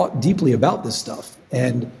I thought deeply about this stuff.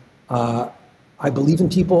 And I believe in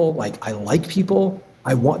people, I like people.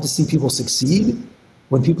 I want to see people succeed.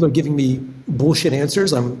 When people are giving me bullshit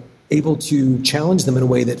answers, I'm able to challenge them in a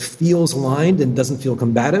way that feels aligned and doesn't feel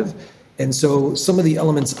combative. And so some of the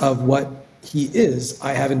elements of what he is,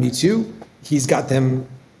 I have in me too. He's got them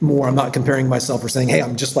more. I'm not comparing myself or saying, hey,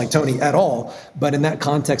 I'm just like Tony at all. But in that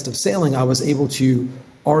context of sailing, I was able to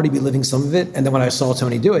already be living some of it. And then when I saw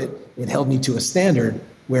Tony do it, it held me to a standard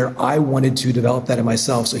where I wanted to develop that in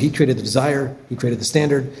myself. So he created the desire, he created the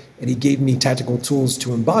standard, and he gave me tactical tools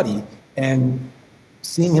to embody. And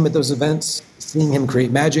seeing him at those events, seeing him create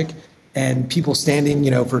magic, and people standing,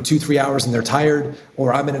 for 2-3 hours and they're tired,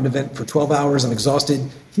 or I'm in an event for 12 hours, I'm exhausted.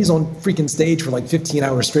 He's on freaking stage for 15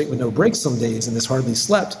 hours straight with no breaks some days, and this hardly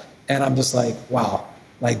slept. And I'm just like, wow,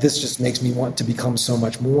 this just makes me want to become so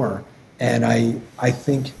much more. And I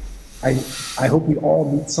think, I hope we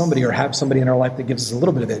all meet somebody or have somebody in our life that gives us a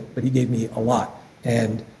little bit of it, but he gave me a lot.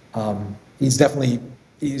 And he's definitely,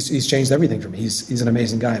 he's changed everything for me. He's an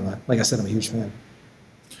amazing guy. Like I said, I'm a huge fan.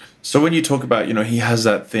 So when you talk about, he has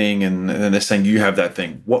that thing, and then they're saying you have that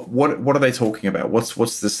thing, what are they talking about?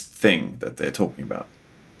 What's this thing that they're talking about?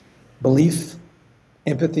 Belief,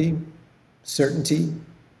 empathy, certainty,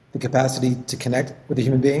 the capacity to connect with a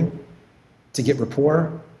human being, to get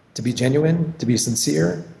rapport, to be genuine, to be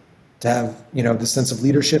sincere, to have, the sense of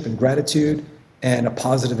leadership and gratitude and a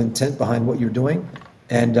positive intent behind what you're doing,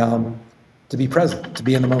 and to be present, to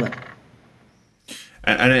be in the moment.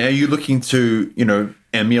 And are you looking to,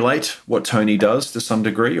 emulate what Tony does to some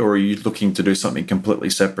degree, or are you looking to do something completely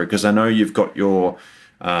separate? Because I know you've got your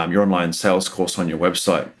online sales course on your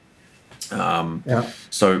website.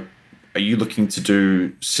 So are you looking to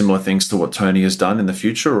do similar things to what Tony has done in the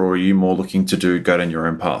future, or are you more looking to go down your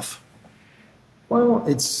own path? Well,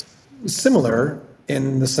 it's similar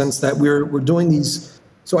in the sense that we're doing these.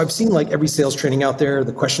 So I've seen every sales training out there,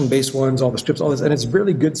 the question-based ones, all the strips, all this, and it's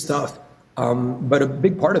really good stuff. But a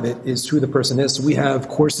big part of it is who the person is. So we have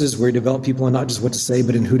courses where we develop people in not just what to say,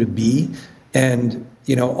 but in who to be. And,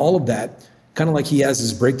 all of that, kind of like he has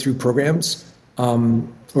his breakthrough programs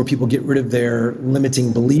where people get rid of their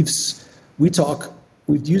limiting beliefs. We've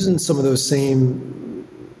used some of those same,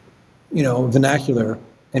 vernacular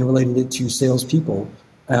and related it to salespeople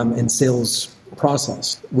and sales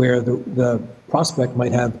process, where the prospect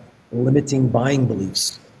might have limiting buying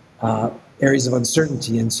beliefs, areas of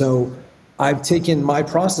uncertainty. And so I've taken my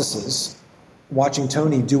processes, watching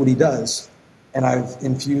Tony do what he does, and I've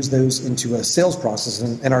infused those into a sales process.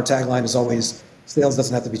 And our tagline is always, sales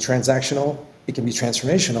doesn't have to be transactional, it can be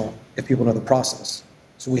transformational if people know the process.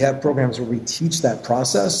 So we have programs where we teach that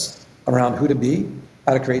process around who to be,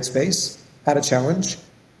 how to create space, how to challenge,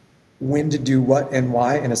 when to do what and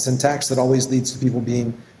why, in a syntax that always leads to people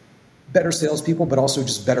being better salespeople, but also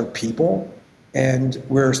just better people. And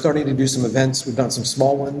we're starting to do some events. We've done some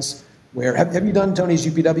small ones. Where have you done Tony's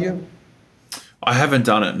UPW? I haven't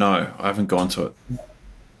done it. No, I haven't gone to it.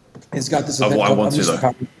 He's got this event I want to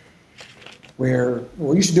though. Where,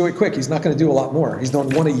 well, you should do it quick. He's not going to do a lot more. He's doing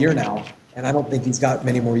one a year now, and I don't think he's got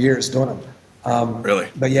many more years doing them. Really?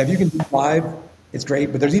 But yeah, if you can do 5, it's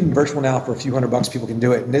great. But there's even virtual now for a few $100. People can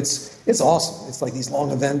do it, and it's awesome. It's like these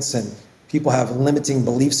long events, and people have limiting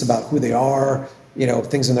beliefs about who they are,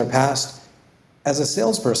 things in their past. As a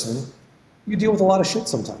salesperson, you deal with a lot of shit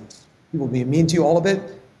sometimes. People be mean to you, all of it,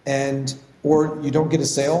 or you don't get a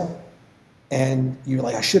sale, and you're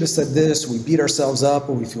like, I should have said this, we beat ourselves up,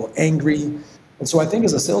 or we feel angry. And so I think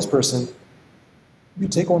as a salesperson, you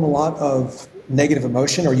take on a lot of negative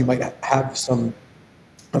emotion, or you might have some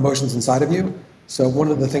emotions inside of you. So one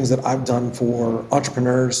of the things that I've done for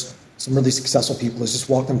entrepreneurs, some really successful people, is just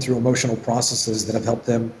walk them through emotional processes that have helped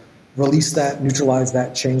them release that, neutralize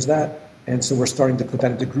that, change that. And so we're starting to put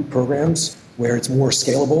that into group programs where it's more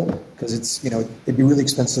scalable, because it's, it'd be really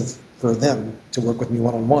expensive for them to work with me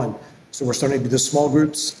one-on-one. So we're starting to do the small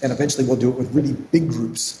groups, and eventually we'll do it with really big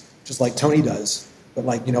groups, just like Tony does. But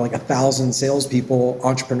like 1,000 salespeople,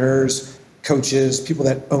 entrepreneurs, coaches, people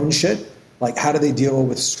that own shit. Like, how do they deal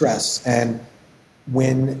with stress? And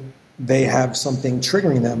when they have something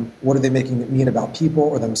triggering them, what are they making it mean about people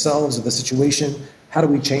or themselves or the situation? How do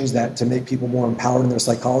we change that to make people more empowered in their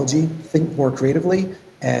psychology, think more creatively,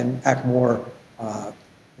 and act more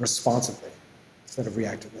responsively instead of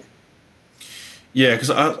reactively? Yeah,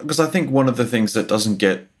 because I think one of the things that doesn't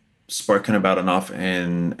get spoken about enough,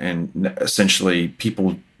 and essentially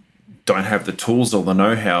people don't have the tools or the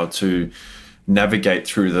know-how to navigate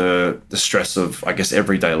through the stress of, I guess,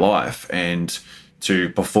 everyday life, and to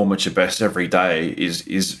perform at your best every day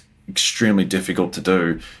is extremely difficult to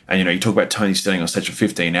do. And you talk about Tony standing on stage for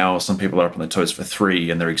 15 hours. Some people are up on their toes for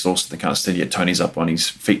 3 and they're exhausted, they can't stand. Yet Tony's up on his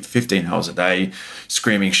feet 15 hours a day,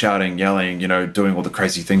 screaming, shouting, yelling, doing all the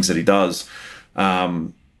crazy things that he does.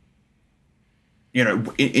 In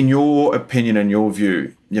your opinion and your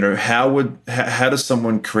view, how does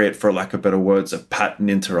someone create, for lack of better words, a pattern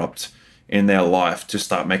interrupt in their life to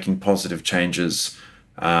start making positive changes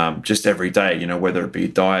just every day, whether it be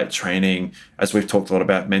diet, training, as we've talked a lot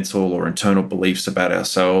about, mental or internal beliefs about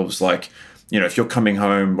ourselves. Like, if you're coming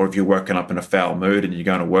home or if you're working up in a foul mood and you're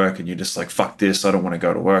going to work and you're just like, fuck this, I don't want to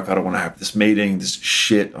go to work, I don't want to have this meeting, this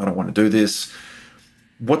shit, I don't want to do this.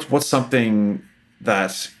 What's something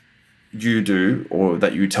that you do or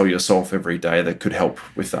that you tell yourself every day that could help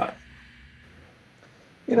with that?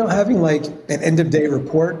 Having like an end of day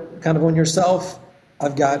report kind of on yourself.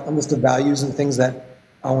 I've got a list of values and things that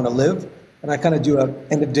I want to live. And I kind of do a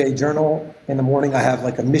end of day journal. In the morning, I have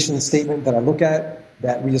like a mission statement that I look at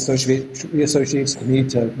that reassociates to me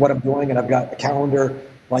to what I'm doing. And I've got a calendar,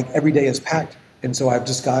 like every day is packed. And so I've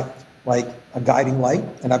just got like a guiding light,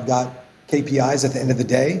 and I've got KPIs at the end of the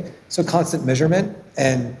day. So constant measurement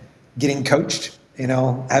and getting coached,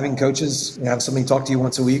 having coaches, have somebody talk to you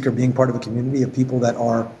once a week, or being part of a community of people that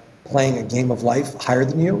are playing a game of life higher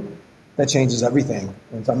than you, that changes everything.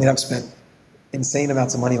 And so, I've spent insane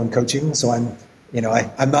amounts of money on coaching. So I'm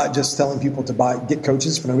not just telling people to get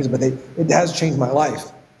coaches for no reason, but it has changed my life.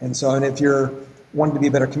 And so, and if you're wanting to be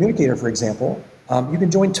a better communicator, for example, you can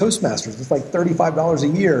join Toastmasters. It's like $35 a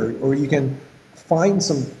year, or you can find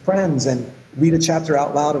some friends and read a chapter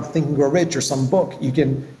out loud of Think and Grow Rich or some book. You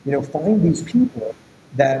can, find these people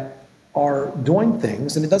that are doing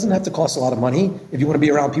things, and it doesn't have to cost a lot of money. If you want to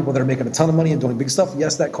be around people that are making a ton of money and doing big stuff,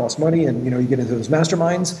 yes, that costs money, and you get into those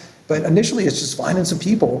masterminds. But initially, it's just finding some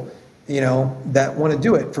people, that want to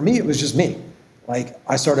do it. For me, it was just me. Like,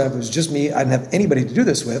 I started out, it was just me. I didn't have anybody to do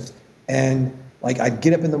this with, and like, I'd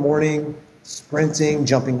get up in the morning, sprinting,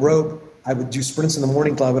 jumping rope. I would do sprints in the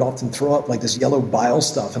morning till I would often throw up like this yellow bile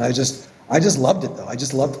stuff, and I just loved it though. I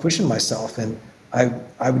just loved pushing myself, and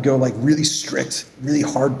I would go like really strict, really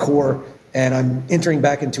hardcore, and I'm entering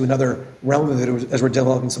back into another realm of it as we're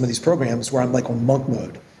developing some of these programs where I'm like on monk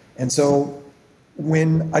mode. And so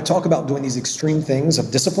when I talk about doing these extreme things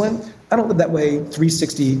of discipline, I don't live that way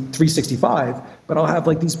 360, 365, but I'll have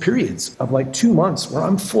like these periods of like 2 months where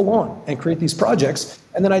I'm full on and create these projects.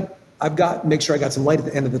 And then make sure I got some light at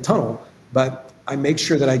the end of the tunnel, but I make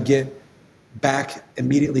sure that I get back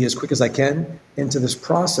immediately as quick as I can into this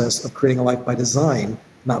process of creating a life by design,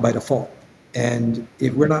 not by default. And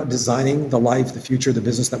if we're not designing the life, the future, the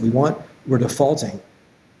business that we want, we're defaulting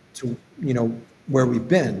to, where we've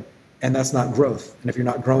been. And that's not growth. And if you're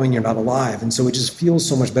not growing, you're not alive. And so it just feels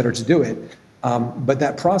so much better to do it. But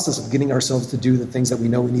that process of getting ourselves to do the things that we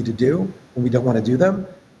know we need to do when we don't want to do them,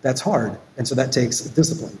 that's hard. And so that takes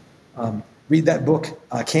discipline. Read that book,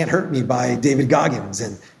 Can't Hurt Me by David Goggins,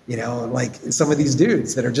 and like some of these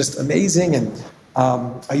dudes that are just amazing. And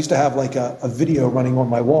I used to have like a video running on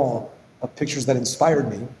my wall of pictures that inspired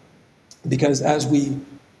me, because as we,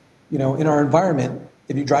 in our environment,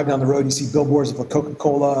 if you drive down the road, you see billboards of like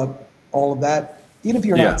Coca-Cola, all of that. Even if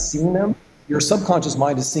you're not seeing them, your subconscious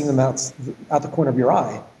mind is seeing them out the corner of your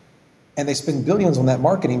eye. And they spend billions on that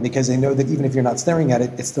marketing because they know that even if you're not staring at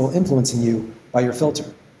it, it's still influencing you by your filter.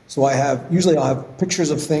 So usually I'll have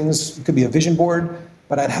pictures of things. It could be a vision board,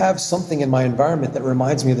 but I'd have something in my environment that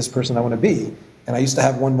reminds me of this person I want to be. And I used to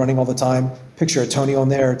have one running all the time. Picture of Tony on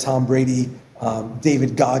there, Tom Brady,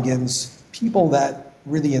 David Goggins, people that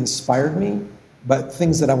really inspired me, but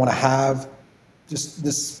things that I want to have,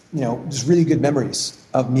 just really good memories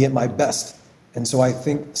of me at my best. And so I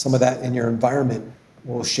think some of that in your environment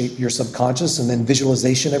will shape your subconscious, and then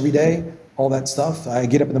visualization every day, all that stuff. I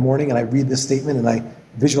get up in the morning and I read this statement and I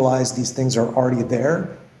visualize these things are already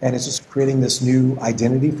there. And it's just creating this new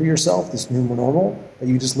identity for yourself, this new normal that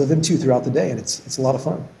you just live into throughout the day. And it's a lot of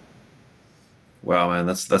fun. Wow, man,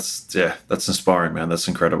 that's inspiring, man. That's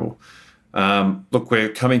incredible. Look, we're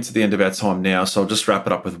coming to the end of our time now, so I'll just wrap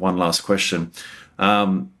it up with one last question.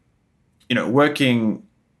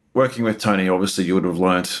 Working with Tony, obviously you would have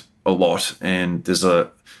learned a lot, and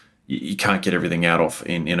you can't get everything out of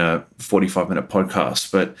in a 45-minute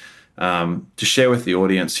podcast. But to share with the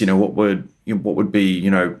audience, what would be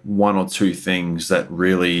one or two things that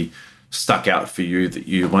really stuck out for you that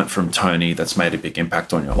you learnt from Tony that's made a big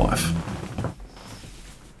impact on your life?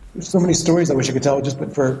 There's so many stories I wish I could tell,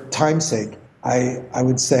 but for time's sake, I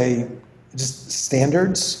would say just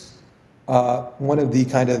standards. One of the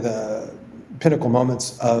kind of the pinnacle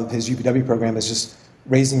moments of his UPW program is just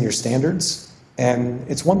raising your standards. And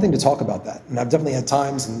it's one thing to talk about that. And I've definitely had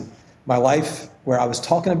times in my life where I was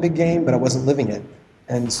talking a big game, but I wasn't living it.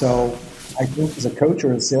 And so I think as a coach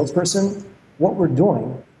or a salesperson, what we're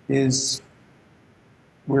doing is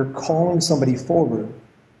we're calling somebody forward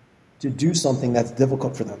to do something that's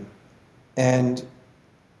difficult for them. And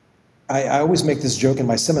I always make this joke in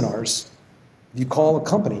my seminars. If you call a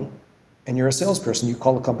company and you're a salesperson, you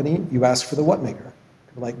call a company, you ask for the what maker,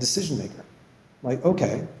 like decision maker. Like,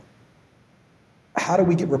 okay, how do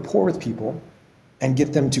we get rapport with people and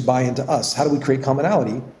get them to buy into us? How do we create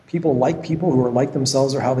commonality? People like people who are like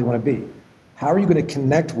themselves or how they want to be. How are you going to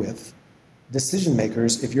connect with decision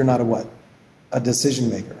makers if you're not a decision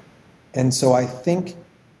maker? And so I think,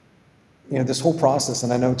 this whole process,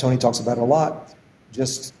 and I know Tony talks about it a lot,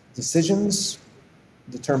 just decisions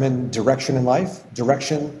determine direction in life.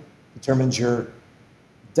 Direction determines your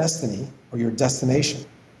destiny or your destination.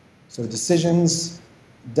 So decisions,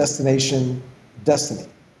 destination, destiny.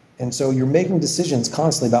 And so you're making decisions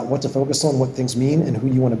constantly about what to focus on, what things mean, and who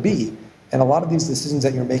you want to be. And a lot of these decisions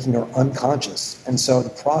that you're making are unconscious. And so the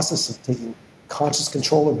process of taking conscious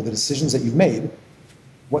control over the decisions that you've made,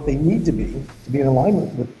 what they need to be in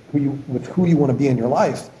alignment with who you want to be in your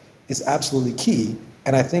life, is absolutely key.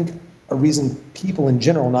 And I think a reason people in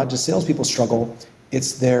general, not just salespeople, struggle,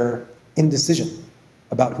 it's their indecision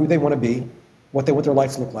about who they want to be, what they want their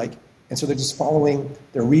life to look like. And so they're just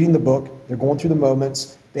they're reading the book, they're going through the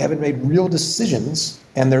moments, they haven't made real decisions.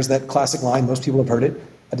 And there's that classic line, most people have heard it,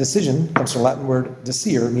 a decision comes from the Latin word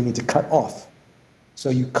desire, meaning to cut off. So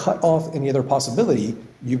you cut off any other possibility,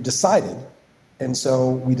 you've decided. And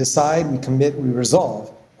so we decide, we commit, we resolve,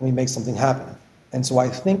 and we make something happen. And so I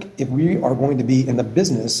think if we are going to be in the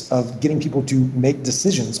business of getting people to make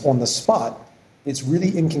decisions on the spot, it's really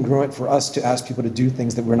incongruent for us to ask people to do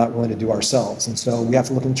things that we're not willing to do ourselves. And so we have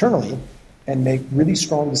to look internally and make really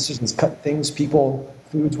strong decisions, cut things, people,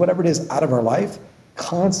 foods, whatever it is out of our life,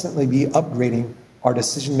 constantly be upgrading our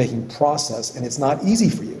decision-making process. And it's not easy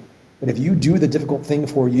for you. But if you do the difficult thing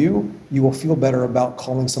for you, you will feel better about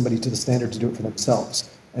calling somebody to the standard to do it for themselves.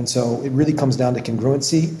 And so it really comes down to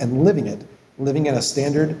congruency and living at a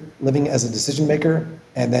standard, living as a decision maker,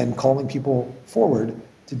 and then calling people forward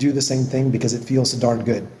to do the same thing because it feels so darn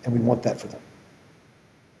good, and we want that for them.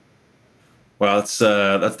 Well, that's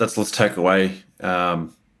let's take away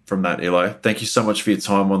from that, Eli. Thank you so much for your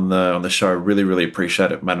time on the show. I really, really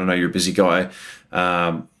appreciate it, mate. I know you're a busy guy.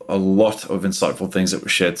 A lot of insightful things that were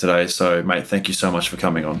shared today. So, mate, thank you so much for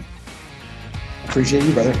coming on. Appreciate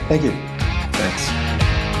you, brother. Thank you.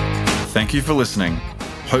 Thanks. Thank you for listening.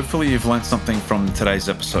 Hopefully you've learned something from today's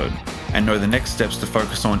episode and know the next steps to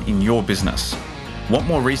focus on in your business. Want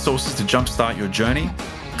more resources to jumpstart your journey?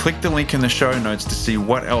 Click the link in the show notes to see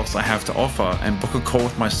what else I have to offer and book a call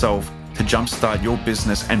with myself to jumpstart your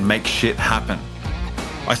business and make shit happen.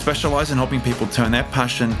 I specialize in helping people turn their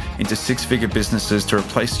passion into six-figure businesses to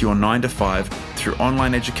replace your 9-to-5 through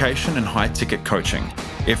online education and high-ticket coaching.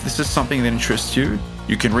 If this is something that interests you,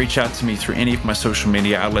 you can reach out to me through any of my social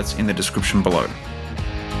media outlets in the description below.